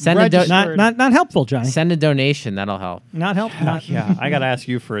I'm Send a registered. Not helpful, Johnny. Send a donation. That'll help. Not helpful. Yeah, I got to ask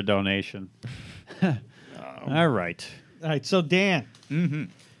you for a donation. All right. All right. So Dan,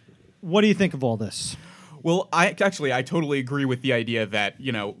 what do you think of all this? Well, I totally agree with the idea that,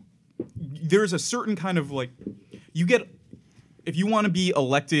 there's a certain kind of if you want to be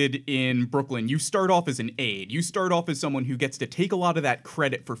elected in Brooklyn, you start off as an aide. You start off as someone who gets to take a lot of that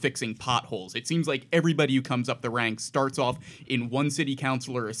credit for fixing potholes. It seems like everybody who comes up the ranks starts off in one city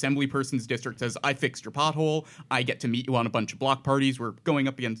council or assembly person's district, says, I fixed your pothole. I get to meet you on a bunch of block parties. We're going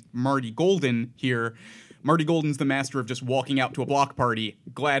up against Marty Golden here. Marty Golden's the master of just walking out to a block party,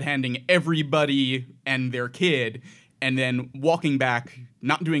 glad-handing everybody and their kid, and then walking back,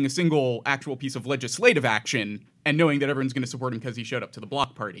 not doing a single actual piece of legislative action, and knowing that everyone's going to support him because he showed up to the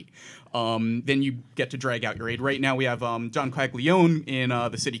block party. Then you get to drag out your aide. Right now we have John Quaglione in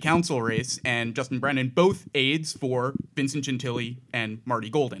the city council race and Justin Brennan, both aides for Vincent Gentili and Marty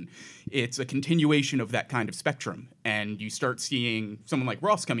Golden. It's a continuation of that kind of spectrum. And you start seeing someone like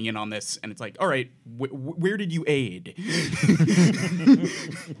Ross coming in on this, and it's like, all right, where did you aid?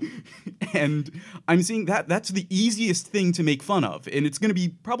 And I'm seeing that's the easiest thing to make fun of. And it's going to be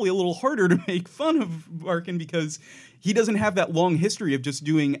probably a little harder to make fun of Arkin because he doesn't have that long history of just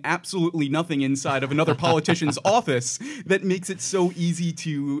doing absolutely nothing inside of another politician's office that makes it so easy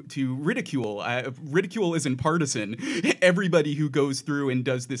to ridicule. Ridicule isn't partisan. Everybody who goes through and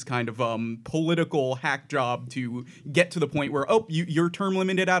does this kind of political hack job to get to the point where, you're term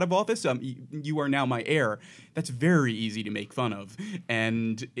limited out of office, you are now my heir. That's very easy to make fun of,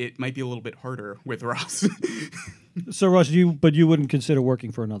 and it might be a little bit harder with Ross. So Ross, you wouldn't consider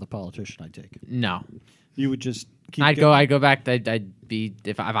working for another politician, I take it. No. You would just keep I'd go back. I'd be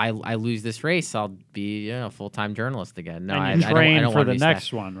if I lose this race, I'll be a full-time journalist again. No, And you I train don't for want the to be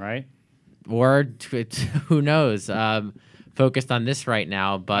next one, right? Or who knows? Focused on this right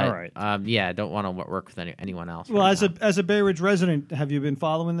now, but All right. I don't want to work with anyone else. Well, right as a Bay Ridge resident, have you been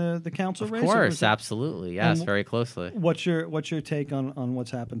following the council race? of or course, was it- absolutely, yes, And very closely. What's your take on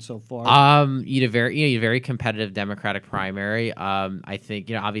what's happened so far? You had a very competitive Democratic primary. I think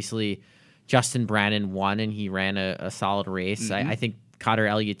obviously Justin Brannan won and he ran a solid race. Mm-hmm. I think Cotter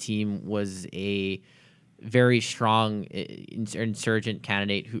Elliott team was a very strong insurgent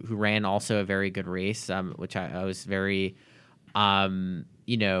candidate who ran also a very good race, which I was very, I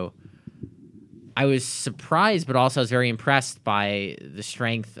was surprised, but also I was very impressed by the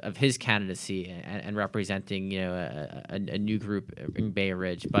strength of his candidacy and representing, a new group in Bay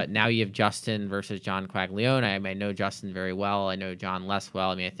Ridge. But now you have Justin versus John Quaglione. I know Justin very well. I know John less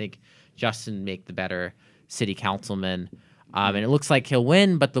well. I mean, I think Justin make the better city councilman. And it looks like he'll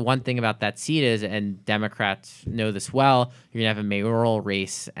win, but the one thing about that seat is, and Democrats know this well, you're going to have a mayoral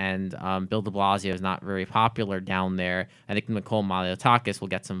race, and Bill de Blasio is not very popular down there. I think Nicole Maliotakis will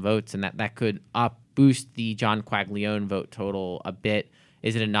get some votes, and that could boost the John Quaglione vote total a bit.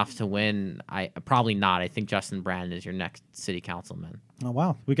 Is it enough to win? Probably not. I think Justin Brannan is your next city councilman. Oh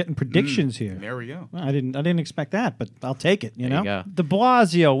wow, we're getting predictions here. There we go. Well, I didn't expect that, but I'll take it. There know. you go. De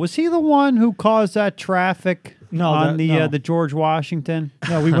Blasio, was he the one who caused that traffic on the George Washington?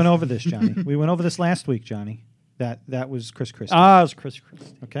 No, we went over this, Johnny. We went over this last week, Johnny. That was Chris Christie. It was Chris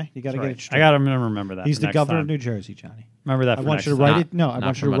Christie. Okay, you got to That's get right. it straight. I got to remember that. He's for the next governor time. of New Jersey, Johnny. Remember that. I for want next you to time. write it. No, I not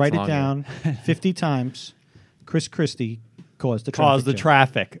want for you to much write it longer. down 50 times. Chris Christie caused the Caused the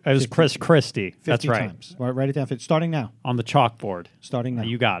traffic jam. traffic. It was Chris Christie. 50 That's right. times. Write it down. Starting now. On the chalkboard. Starting now.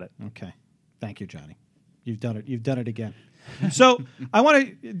 You got it. Okay. Thank you, Johnny. You've done it. You've done it again. So I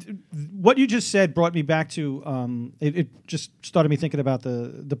want to. What you just said brought me back to. It just started me thinking about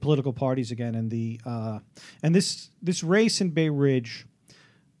the political parties again, and this race in Bay Ridge.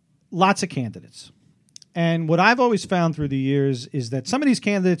 Lots of candidates, and what I've always found through the years is that some of these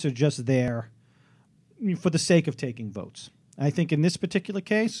candidates are just there for the sake of taking votes. I think in this particular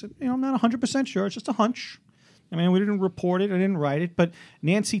case, I'm not 100% sure. It's just a hunch. I mean, we didn't report it. I didn't write it. But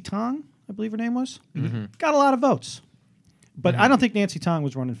Nancy Tong, I believe her name was, got a lot of votes. But I don't think Nancy Tong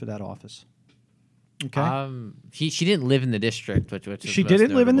was running for that office. Okay. She didn't live in the district, which was She most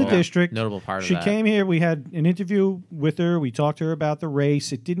didn't live in the notable- district. Notable part of She that. came here. We had an interview with her. We talked to her about the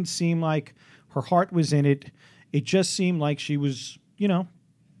race. It didn't seem like her heart was in it. It just seemed like she was,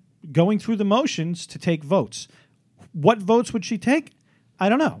 going through the motions to take votes. What votes would she take? I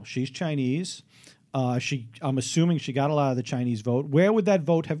don't know. She's Chinese. I'm assuming she got a lot of the Chinese vote. Where would that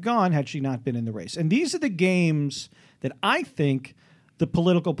vote have gone had she not been in the race? And these are the games that I think the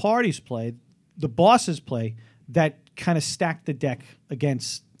political parties play, the bosses play, that kind of stack the deck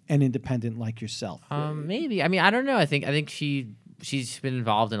against an independent like yourself. Maybe. I mean, I don't know. I think she's been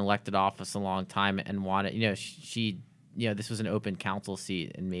involved in elected office a long time and wanted. She this was an open council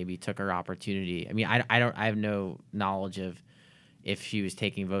seat and maybe took her opportunity. I mean, I have no knowledge of if she was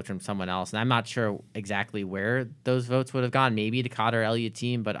taking votes from someone else, and I'm not sure exactly where those votes would have gone. Maybe to Cotter Elliott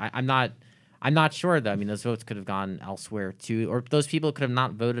team, but I'm not sure though. I mean, those votes could have gone elsewhere too, or those people could have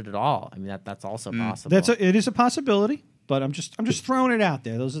not voted at all. I mean, that's also possible. It is a possibility, but I'm just throwing it out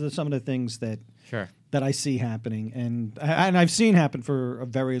there. Those are some of the things that that I see happening, and I've seen happen for a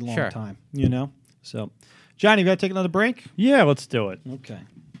very long time. So, Johnny, you got to take another break? Yeah, let's do it. Okay.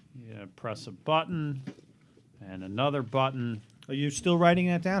 Yeah, press a button and another button. Are you still writing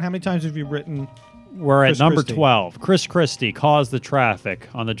that down? How many times have you written? We're Chris at number Christie? 12. Chris Christie caused the traffic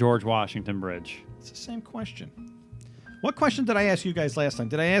on the George Washington Bridge. It's the same question. What question did I ask you guys last time?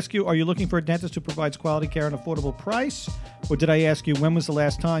 Did I ask you, are you looking for a dentist who provides quality care at an affordable price? Or did I ask you, when was the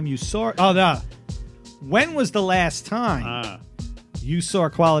last time you saw... When was the last time you saw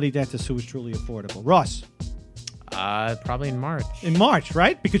a quality dentist who was truly affordable? Ross? Probably in March. In March,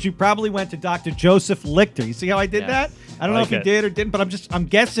 right? Because you probably went to Dr. Joseph Lichter. You see how I did that? I don't know if you did or didn't, but I'm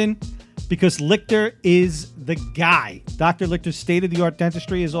guessing because Lichter is the guy. Dr. Lichter's state-of-the-art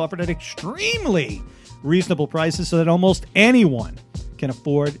dentistry is offered at extremely reasonable prices so that almost anyone can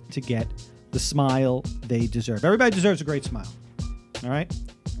afford to get the smile they deserve. Everybody deserves a great smile. All right?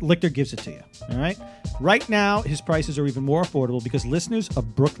 Lichter gives it to you. All right? Right now, his prices are even more affordable because listeners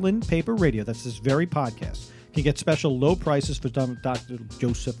of Brooklyn Paper Radio, that's this very podcast, can get special low prices for Dr.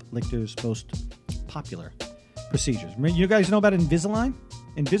 Joseph Lichter's most popular procedures. You guys know about Invisalign?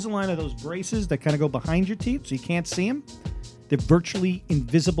 Invisalign are those braces that kind of go behind your teeth so you can't see them. They're virtually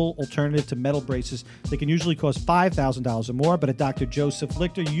invisible alternative to metal braces. They can usually cost $5,000 or more, but at Dr. Joseph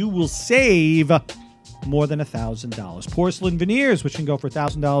Lichter, you will save more than $1,000. Porcelain veneers, which can go for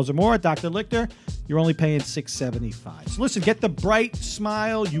 $1,000 or more at Dr. Lichter, you're only paying $675. So listen, get the bright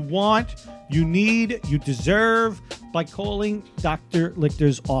smile you want, you need, you deserve by calling Dr.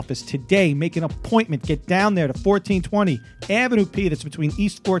 Lichter's office today. Make an appointment. Get down there to 1420 Avenue P. That's between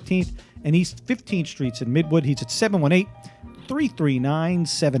East 14th and East 15th Streets in Midwood. He's at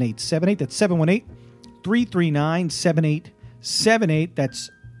 718-339-7878. That's 718-339-7878.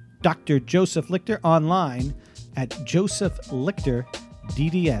 That's Dr. Joseph Lichter, online at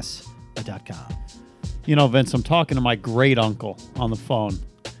josephlichterdds.com. Vince, I'm talking to my great uncle on the phone.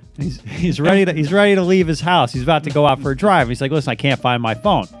 He's ready to leave his house. He's about to go out for a drive. He's like, listen, I can't find my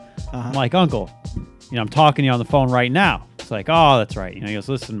phone. I'm like, Uncle, I'm talking to you on the phone right now. It's like, oh, that's right. He goes,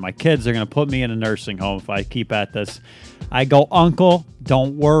 listen, my kids are going to put me in a nursing home if I keep at this. I go, Uncle,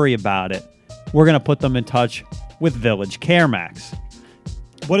 don't worry about it. We're going to put them in touch with Village CareMax.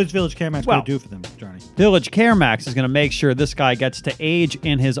 What is Village CareMax going to do for them, Johnny? Village CareMax is going to make sure this guy gets to age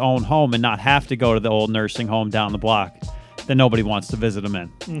in his own home and not have to go to the old nursing home down the block that nobody wants to visit him in.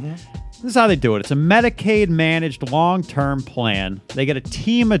 Mm-hmm. This is how they do it. It's a Medicaid-managed long-term plan. They get a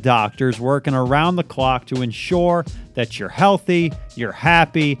team of doctors working around the clock to ensure that you're healthy, you're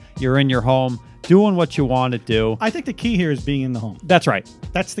happy, you're in your home, doing what you want to do. I think the key here is being in the home. That's right.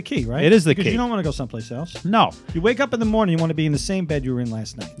 That's the key, right? It is the because key. You don't want to go someplace else. No. You wake up in the morning, you want to be in the same bed you were in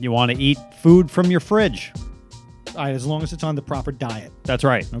last night. You want to eat food from your fridge. All right, as long as it's on the proper diet. That's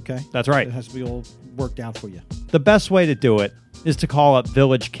right. Okay? That's right. It has to be all worked out for you. The best way to do it is to call up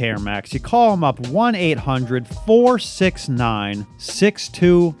Village CareMax. You call them up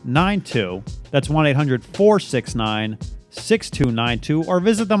 1-800-469-6292. That's 1-800-469-6292. Or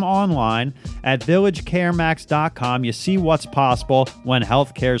visit them online at villagecaremax.com. You see what's possible when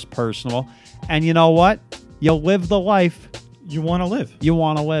healthcare is personal. And you know what? You'll live the life You want to live. you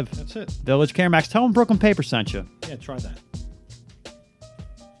want to live. That's it. Village Care Max. Tell them Brooklyn Paper sent you. Yeah, try that.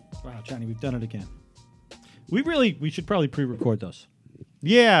 Wow, Johnny, we've done it again. We should probably pre-record those.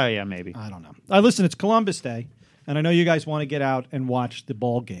 Yeah, maybe. I don't know. Listen, it's Columbus Day, and I know you guys want to get out and watch the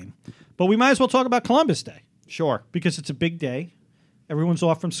ball game, but we might as well talk about Columbus Day Sure. because it's a big day. Everyone's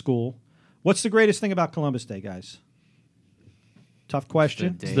off from school. What's the greatest thing about Columbus Day, guys? Tough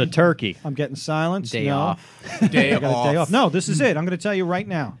question. The It's the turkey. I'm getting silence. Day No. off. Day I got off. a day off. No, this is it. I'm going to tell you right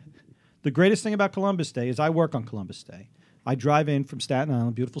now. The greatest thing about Columbus Day is I work on Columbus Day. I drive in from Staten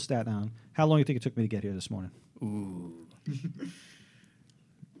Island, beautiful Staten Island. How long do you think it took me to get here this morning?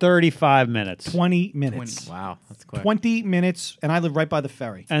 35 minutes. 20 minutes. Wow, that's quick. 20 minutes, and I live right by the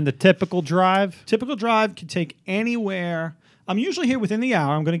ferry. And the typical drive? Typical drive can take anywhere. I'm usually here within the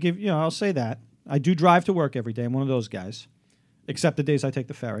hour. I'm going to give, I'll say that. I do drive to work every day. I'm one of those guys, except the days I take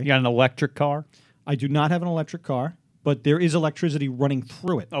the ferry. You got an electric car? I do not have an electric car, but there is electricity running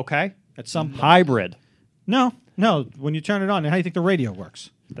through it Okay. at some point. Hybrid. No. When you turn it on, how do you think the radio works?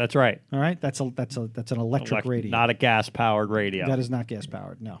 That's right. All right, that's an electric radio. Not a gas-powered radio. That is not gas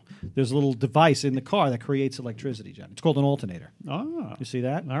powered. No, there's a little device in the car that creates electricity, John. It's called an alternator. Oh. You see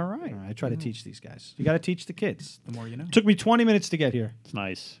that? All right. I try to teach these guys. You got to teach the kids. The more you know. Took me 20 minutes to get here, It's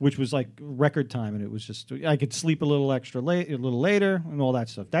nice. which was like record time, and it was just I could sleep a little later, and all that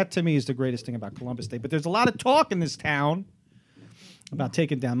stuff. That to me is the greatest thing about Columbus Day. But there's a lot of talk in this town about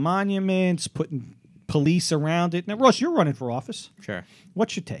taking down monuments, putting police around it. Now, Ross, you're running for office. Sure.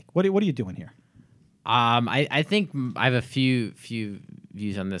 What's your take? What are you doing here? I think I have a few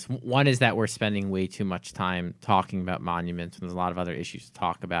views on this. One is that we're spending way too much time talking about monuments, and there's a lot of other issues to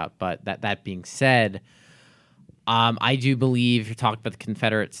talk about. But that being said, I do believe you're talking about the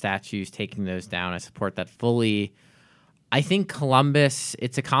Confederate statues, taking those down. I support that fully. I think Columbus,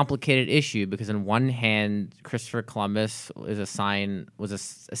 it's a complicated issue because on one hand, Christopher Columbus was a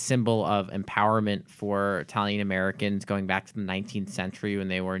symbol of empowerment for Italian Americans going back to the 19th century when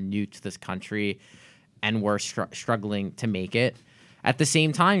they were new to this country and were struggling to make it. At the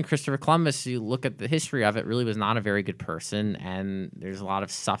same time, Christopher Columbus, you look at the history of it, really was not a very good person, and there's a lot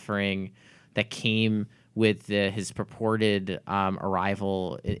of suffering that came with his purported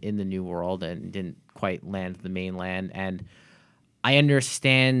arrival in the New World and didn't quite land the mainland. And I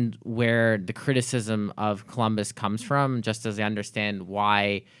understand where the criticism of Columbus comes from, just as I understand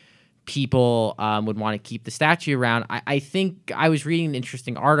why people would want to keep the statue around. I think I was reading an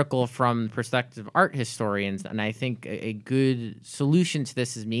interesting article from the perspective of art historians, and I think a good solution to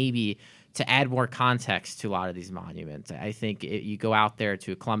this is maybe to add more context to a lot of these monuments. I think you go out there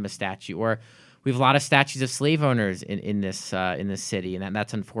to a Columbus statue, or we have a lot of statues of slave owners in this city, and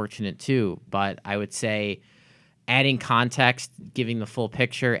that's unfortunate too. But I would say adding context, giving the full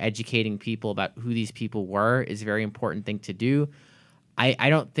picture, educating people about who these people were is a very important thing to do.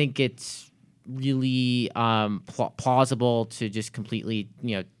 I don't think it's really plausible to just completely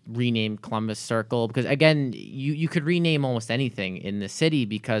rename Columbus Circle, because again, you could rename almost anything in the city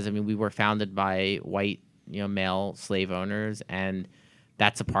because we were founded by white male slave owners, and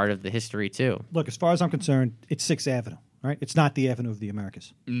that's a part of the history too. Look, as far as I'm concerned, it's 6th Avenue, right? It's not the Avenue of the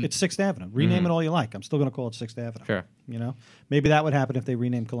Americas. It's 6th Avenue. Rename it all you like. I'm still going to call it 6th Avenue. Sure. Maybe that would happen if they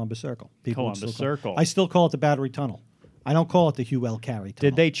renamed Columbus Circle. People would Columbus still call- Circle. I still call it the Battery Tunnel. I don't call it the Hugh L. Carey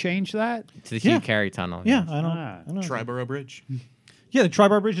Tunnel. Did they change that? To the Hugh Yeah. Carey Tunnel. Yeah, yes. I don't. Ah. I don't know. Triborough Bridge. Yeah, the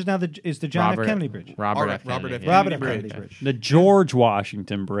Tri-Bar Bridge is now the John F. Kennedy Bridge. Robert All right, F. Robert Kennedy. F. Robert F. Kennedy Kennedy Bridge. Bridge. The George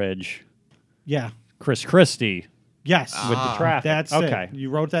Washington Bridge. Yeah. Chris Christie Yes. with the traffic. That's okay. it.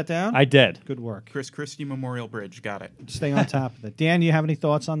 You wrote that down? I did. Good work. Chris Christie Memorial Bridge. Got it. Stay on top of it. Dan, you have any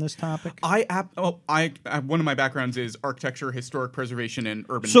thoughts on this topic? I one of my backgrounds is architecture, historic preservation, and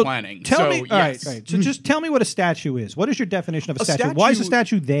urban So planning. tell so, me. All right, yes. right. So just tell me what a statue is. What is your definition of a A statue? Why is a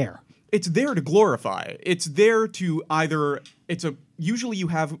statue- statue there? It's there to glorify. It's there to usually you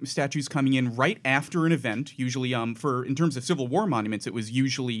have statues coming in right after an event. Usually, in terms of Civil War monuments, it was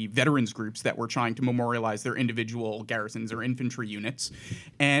usually veterans groups that were trying to memorialize their individual garrisons or infantry units,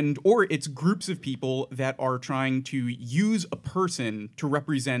 or it's groups of people that are trying to use a person to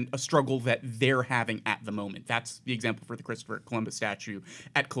represent a struggle that they're having at the moment. That's the example for the Christopher Columbus statue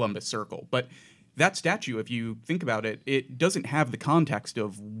at Columbus Circle, but. That statue, if you think about it, it doesn't have the context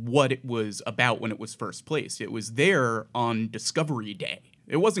of what it was about when it was first placed. It was there on Discovery Day.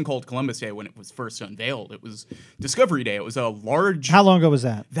 It wasn't called Columbus Day when it was first unveiled. It was Discovery Day. It was a large... How long ago was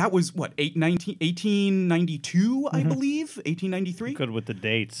that? That was, 1892, I believe? 1893? Good with the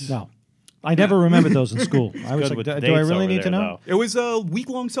dates. No. I never remembered those in school. I was Good like, with do the I dates really over need to there, know? It was a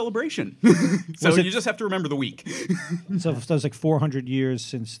week-long celebration. So Was it- you just have to remember the week. So that was like 400 years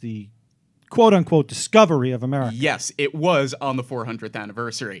since the quote-unquote discovery of America. Yes, it was on the 400th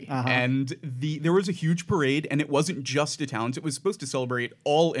anniversary. And there was a huge parade, and it wasn't just Italians. It was supposed to celebrate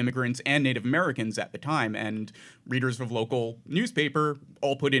all immigrants and Native Americans at the time, and readers of local newspaper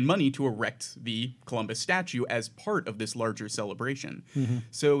all put in money to erect the Columbus statue as part of this larger celebration.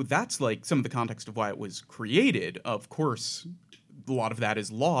 So that's like some of the context of why it was created. Of course, a lot of that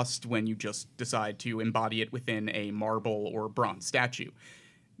is lost when you just decide to embody it within a marble or bronze statue.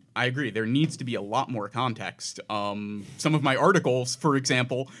 I agree. There needs to be a lot more context. Some of my articles, for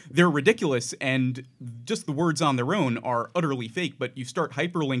example, they're ridiculous, and just the words on their own are utterly fake, but you start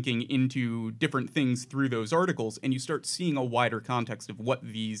hyperlinking into different things through those articles, and you start seeing a wider context of what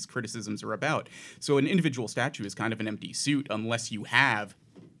these criticisms are about. So an individual statue is kind of an empty suit unless you have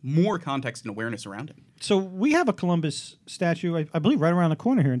more context and awareness around it. So we have a Columbus statue, I believe, right around the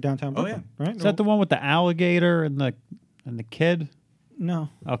corner here in downtown Brooklyn. Right? Is that the one with the alligator and the kid? No.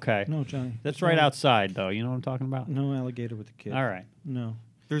 Okay. No, Johnny. That's right outside, though. You know what I'm talking about? No alligator with the kid. All right. No.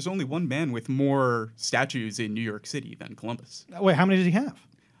 There's only one man with more statues in New York City than Columbus. Wait, how many does he have?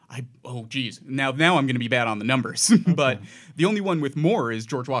 Oh, geez. Now I'm going to be bad on the numbers. But the only one with more is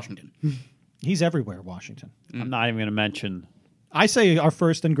George Washington. He's everywhere, Washington. I'm not even going to mention. I say our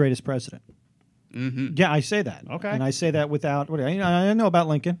first and greatest president. Yeah, I say that. Okay. And I say that without... I know about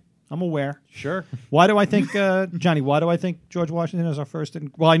Lincoln. I'm aware. Sure. Why do I think, Johnny, why do I think George Washington is our first?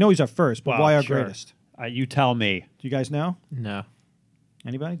 Well, I know he's our first, but why our greatest? You tell me. Do you guys know? No.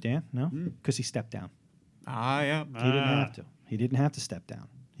 Anybody? Dan? No? Because he stepped down. Yeah. He didn't have to. He didn't have to step down.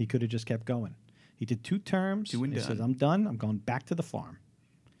 He could have just kept going. He did 2 terms. Two and he done. says, I'm done. I'm going back to the farm.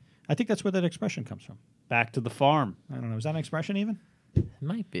 I think that's where that expression comes from. Back to the farm. I don't know. Is that an expression even? It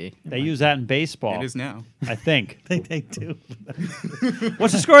might be. They use that in baseball. It is now. I think. They do.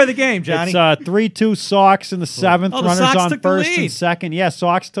 What's the score of the game, Johnny? It's 3-2 Sox in the 7th. Oh, the Runners Sox on took the first lead. and second. Yeah,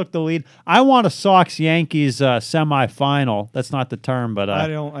 Sox took the lead. I want a Sox-Yankees semifinal. That's not the term, but I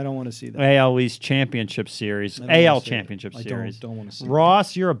don't want to see that. AL East Championship Series. I don't wanna AL see it. Championship I Series. don't want to see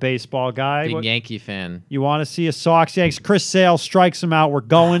Ross, you're a baseball guy. Big What- Yankee fan. You want to see a Sox-Yankees? Chris Sale strikes him out. We're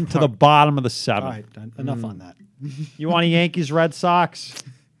going to the bottom of the 7th. All right, enough on that. You want a Yankees-Red Sox?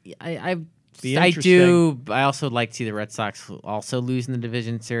 I Be I interesting. do. But I also like to see the Red Sox also lose in the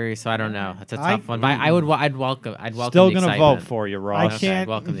division series. So I don't know. That's a tough one. But I'd welcome. Still the going to excitement. vote for you, I Ross. Okay, can't.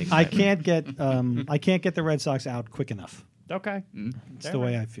 welcome the I excitement. can't get the Red Sox out quick enough. Okay. It's the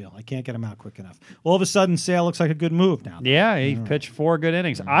way I feel. I can't get them out quick enough. All of a sudden, Sale looks like a good move now. Yeah, he pitched 4 good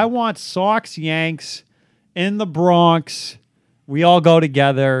innings. I want Sox-Yanks in the Bronx. We all go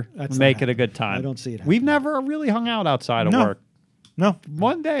together, That's make not it a good time. I don't see it We've happening. never really hung out outside of No. work. No,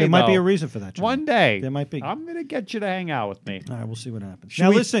 One day, there might be though. a reason for that. Johnny. One day. There might be. I'm going to get you to hang out with me. All right, we'll see what happens. Should Now,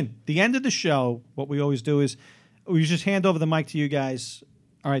 we- listen, the end of the show, what we always do is we just hand over the mic to you guys.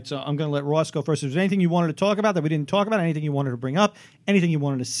 All right, so I'm going to let Ross go first. If there's anything you wanted to talk about that we didn't talk about, anything you wanted to bring up, anything you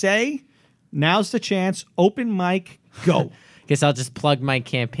wanted to say, now's the chance. Open mic, go. Guess I'll just plug my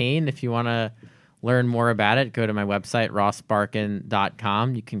campaign. If you want to learn more about it, go to my website,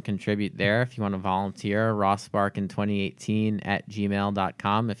 rossbarkin.com. You can contribute there. If you want to volunteer,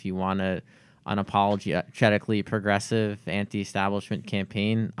 rossbarkin2018@gmail.com. If you want to unapologetically progressive anti-establishment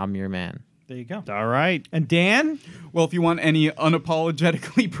campaign, I'm your man. There you go. All right. And Dan, Well, if you want any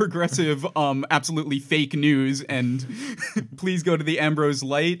unapologetically progressive, absolutely fake news, and please go to the Ambrose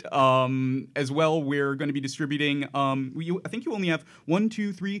Light. As well, we're going to be distributing. I think you only have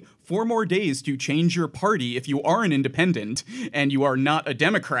 4 more days to change your party. If you are an independent and you are not a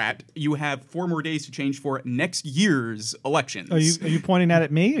Democrat, you have 4 more days to change for next year's elections. are you pointing that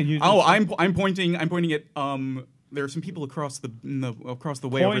at me? Are you I'm pointing at there are some people across the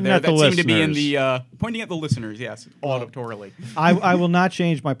way over Pointing there at that the seem to be in listeners. the pointing at the listeners. Yes, auditorily. I will not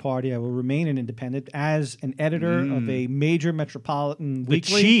change my party. I will remain an independent as an editor of a major metropolitan The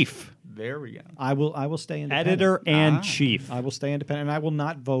weekly. chief. There we go. I will stay independent. Editor and chief. I will stay independent, and I will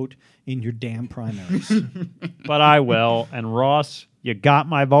not vote in your damn primaries. But I will. And Ross, you got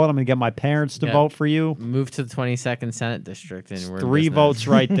my vote. I'm going to get my parents to Yeah. vote for you. Move to the 22nd Senate District, and we're in 3 business. votes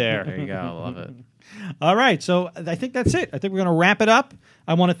right there. There you go. I love it. All right, so I think that's it. I think we're going to wrap it up.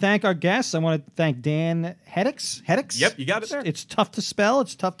 I want to thank our guests. I want to thank Dan Heddix. Yep, you got it there. It's tough to spell.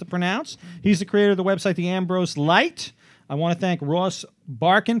 It's tough to pronounce. He's the creator of the website, The Ambrose Light. I want to thank Ross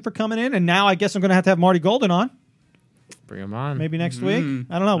Barkin for coming in, and now I guess I'm going to have Marty Golden on. Bring them on. Maybe next week.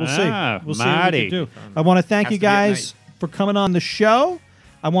 I don't know. We'll see. We'll see what we Marty. can do. I want to thank Has you to be at guys for coming on the show.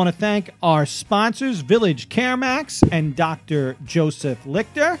 I want to thank our sponsors, Village CareMax and Dr. Joseph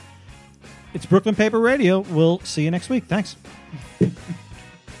Lichter. It's Brooklyn Paper Radio. We'll see you next week. Thanks.